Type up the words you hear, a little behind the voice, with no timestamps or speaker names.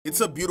It's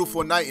a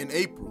beautiful night in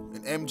April,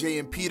 and MJ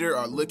and Peter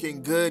are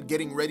looking good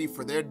getting ready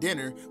for their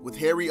dinner with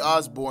Harry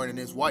Osborn and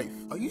his wife.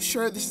 Are you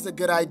sure this is a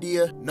good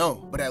idea?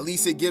 No, but at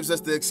least it gives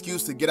us the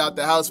excuse to get out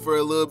the house for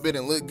a little bit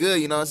and look good,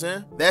 you know what I'm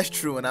saying? That's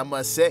true, and I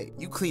must say,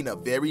 you clean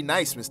up very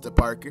nice, Mr.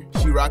 Parker.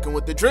 She rocking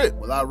with the drip.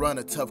 Well, I run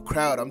a tough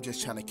crowd, I'm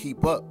just trying to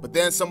keep up. But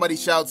then somebody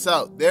shouts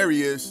out, there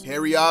he is.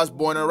 Harry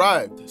Osborn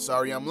arrived.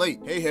 Sorry I'm late.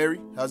 Hey Harry,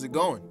 how's it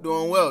going?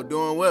 Doing well,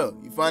 doing well.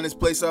 You find this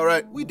place all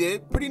right? We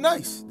did. Pretty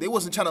nice. They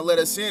wasn't trying to let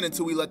us in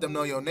until we let them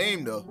know your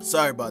name though.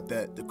 Sorry about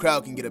that. The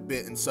crowd can get a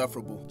bit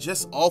insufferable.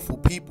 Just awful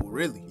people,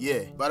 really.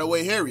 Yeah. By the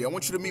way, Harry, I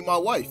want you to meet my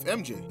wife,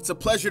 MJ. It's a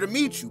pleasure to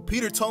meet you.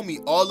 Peter told me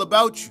all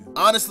about you.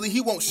 Honestly,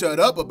 he won't shut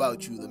up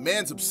about you. The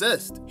man's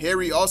obsessed.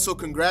 Harry also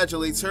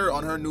congratulates her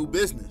on her new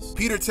business.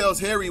 Peter tells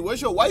Harry,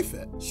 where's your wife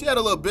at? She had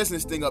a little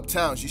business thing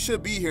uptown. She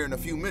should be here in a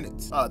few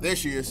minutes. Ah, there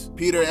she is.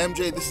 Peter,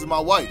 MJ, this is my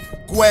wife.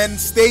 Gwen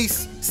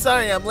Stacy.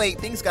 Sorry I'm late.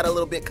 Things got a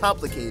little bit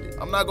complicated.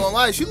 I'm not gonna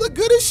lie, she look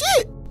good as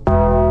shit.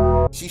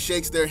 She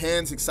shakes their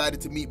hands, excited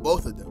to meet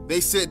both of them. They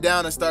sit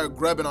down and start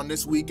grubbing on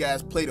this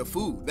weak-ass plate of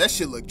food. That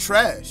shit look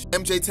trash.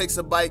 MJ takes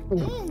a bite.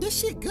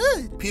 This shit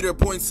good. Peter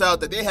points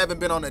out that they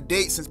haven't been on a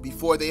date since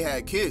before they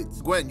had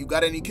kids. Gwen, you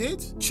got any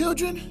kids?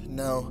 Children?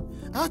 No.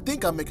 I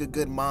think I'll make a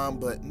good mom,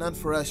 but none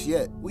for us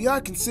yet. We are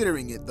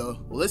considering it,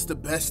 though. Well, it's the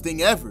best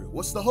thing ever.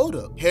 What's the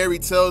holdup? Harry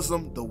tells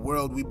them the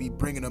world we be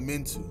bringing them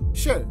into.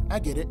 Sure, I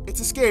get it.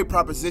 It's a scary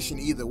proposition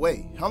either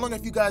way. How long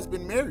have you guys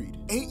been married?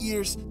 8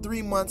 years,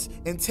 3 months,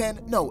 and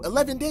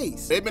 11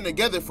 days. They've been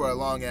together for a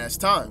long-ass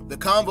time. The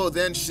convo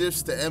then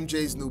shifts to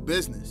MJ's new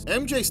business.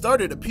 MJ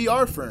started a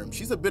PR firm.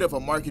 She's a bit of a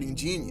marketing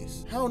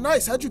genius. How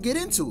nice. How'd you get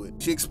into it?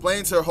 She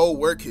explains her whole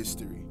work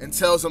history and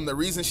tells them the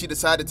reason she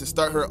decided to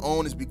start her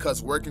own is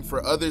because working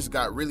for others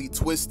got really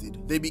twisted.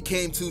 They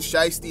became too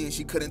shisty and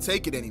she couldn't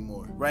take it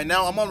anymore. Right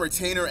now, I'm on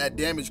retainer at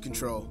Damage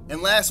Control.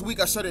 And last week,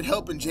 I started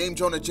helping James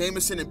Jonah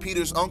Jameson and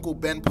Peter's uncle,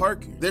 Ben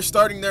Parker. They're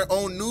starting their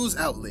own news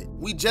outlet.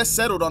 We just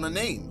settled on a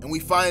name, and we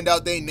find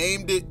out they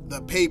named it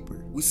The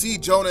Paper. We see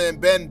Jonah and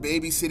Ben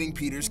babysitting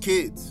Peter's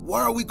kids.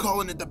 Why are we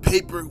calling it The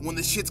Paper when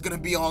the shit's gonna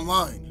be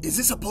online? Is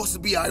this supposed to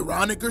be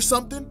ironic or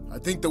something? I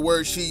think the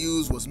word she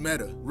used was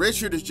meta.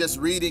 Richard is just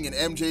reading and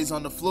MJ's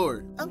on the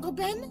floor. Uncle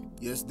Ben?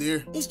 Yes,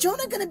 dear? Is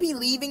Jonah gonna be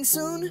leaving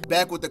soon?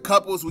 Back with the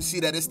couples, we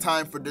see that it's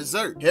time for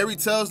dessert. Harry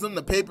tells them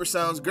The Paper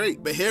sounds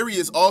great, but Harry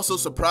is also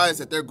surprised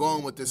that they're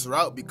going with this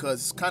route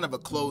because it's kind of a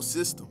closed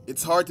system.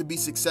 It's hard to be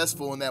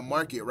successful in that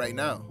market right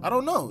now. I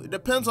don't know. It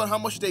depends on how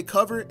much they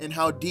cover and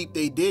how deep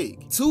they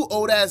dig. Two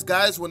old-ass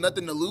guys with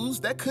nothing to lose,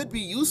 that could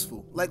be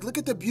useful. Like, look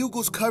at the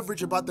Bugle's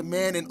coverage about the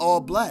man in all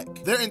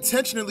black. They're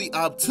intentionally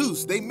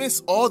obtuse. They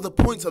miss all the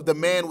points of the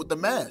man with the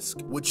mask,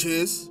 which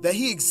is that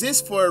he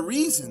exists for a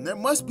reason. There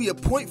must be a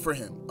point for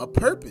him, a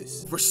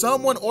purpose. For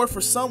someone or for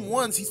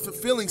someone's, he's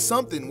fulfilling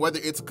something, whether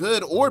it's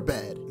good or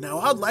bad. Now,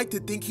 I'd like to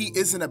think he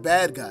isn't a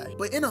bad guy,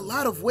 but in a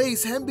lot of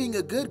ways, him being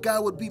a good guy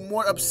would be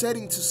more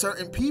upsetting to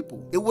certain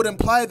people. It would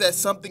imply that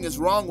something is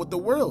wrong with the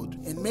world,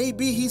 and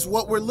maybe he's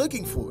what we're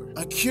looking for,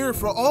 a cure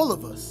for all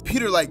of us.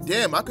 Peter like,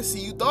 damn, I could see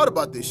you thought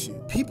about this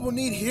shit. People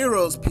need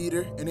heroes,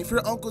 Peter, and if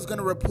your uncle's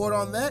gonna report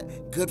on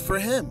that, good for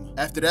him.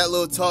 After that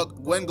little talk,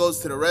 Gwen goes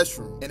to the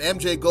restroom, and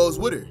MJ goes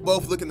with her.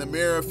 Both look in the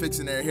mirror,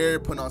 fixing their hair,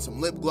 putting on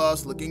some lip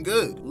gloss, looking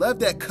good. Love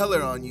that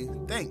color on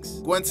you, thanks.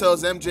 Gwen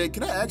tells MJ,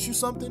 can I ask you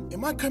something?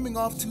 Am I coming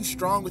off too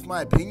strong with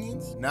my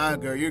opinions? Nah,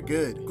 girl, you're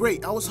good.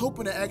 Great, I was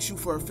hoping to ask you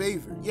for a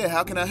favor. Yeah,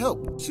 how can I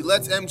help? She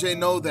lets MJ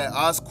know that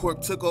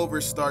Oscorp took over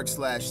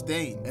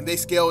Stark/Stain, and they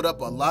scaled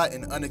up a lot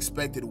in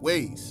unexpected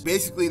ways.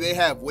 Basically, they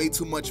have way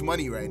too much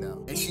money right now,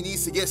 and she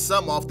needs to get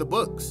some off the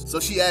books. So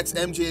she asks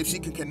MJ if she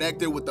can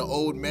connect her with the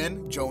old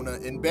men, Jonah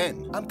and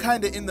Ben. I'm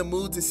kinda in the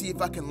mood to see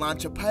if I can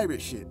launch a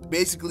pirate ship.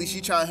 Basically,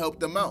 she trying to help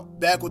them out.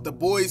 Back with the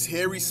boys,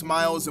 Harry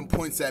smiles and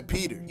points at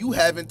Peter. You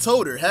haven't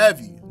told her,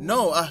 have you?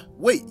 No,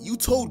 wait, you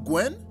told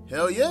Gwen?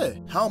 Hell yeah.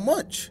 How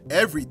much?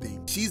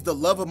 Everything. She's the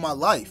love of my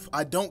life.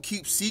 I don't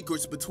keep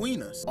secrets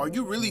between us. Are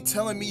you really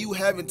telling me you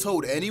haven't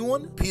told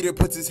anyone? Peter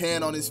puts his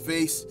hand on his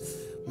face.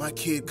 My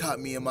kid caught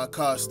me in my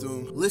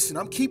costume. Listen,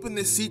 I'm keeping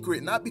this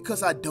secret not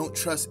because I don't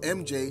trust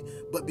MJ,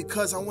 but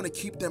because I want to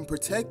keep them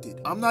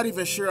protected. I'm not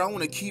even sure I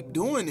want to keep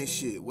doing this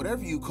shit,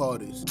 whatever you call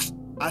this.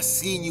 I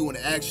seen you in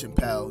action,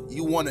 pal.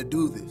 You want to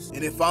do this.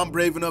 And if I'm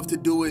brave enough to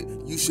do it,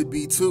 you should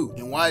be too.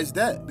 And why is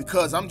that?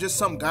 Because I'm just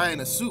some guy in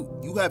a suit.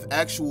 You have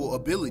actual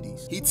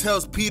abilities. He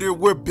tells Peter,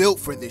 we're built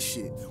for this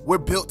shit. We're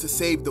built to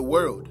save the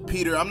world.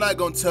 Peter, I'm not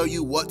gonna tell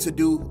you what to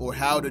do or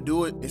how to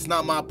do it. It's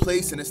not my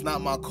place and it's not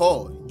my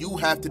call. You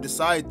have to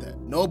decide that.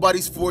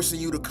 Nobody's forcing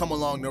you to come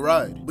along the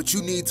ride, but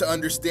you need to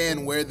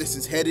understand where this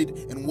is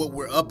headed and what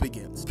we're up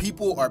against.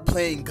 People are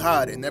playing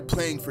God and they're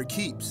playing for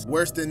keeps.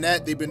 Worse than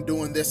that, they've been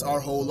doing this our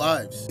whole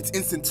lives. It's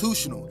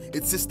institutional,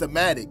 it's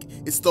systematic,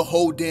 it's the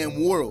whole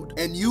damn world.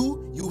 And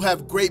you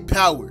have great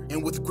power,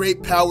 and with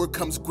great power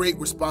comes great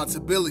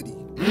responsibility.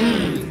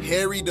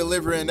 Harry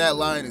delivering that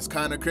line is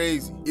kinda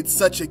crazy. It's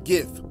such a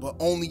gift, but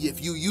only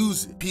if you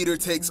use it. Peter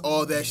takes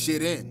all that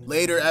shit in.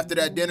 Later, after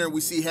that dinner,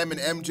 we see him and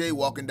MJ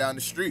walking down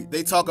the street.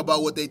 They talk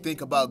about what they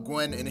think about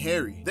Gwen and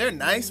Harry. They're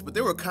nice, but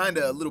they were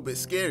kinda a little bit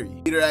scary.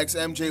 Peter asks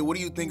MJ, what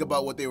do you think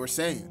about what they were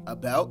saying?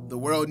 About the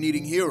world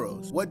needing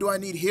heroes. What do I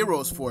need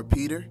heroes for,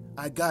 Peter?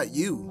 I got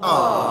you.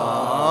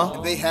 Aww.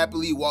 And they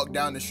happily walk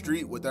down the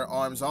street with their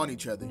arms on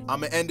each other.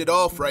 I'ma end it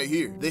off right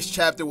here. This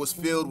chapter was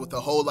filled with a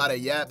whole lot of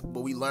yap,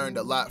 but we learned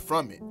a lot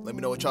from it. Let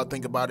me know what y'all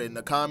think about it in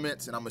the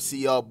comments, and I'ma see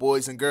y'all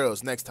boys and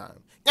girls next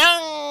time.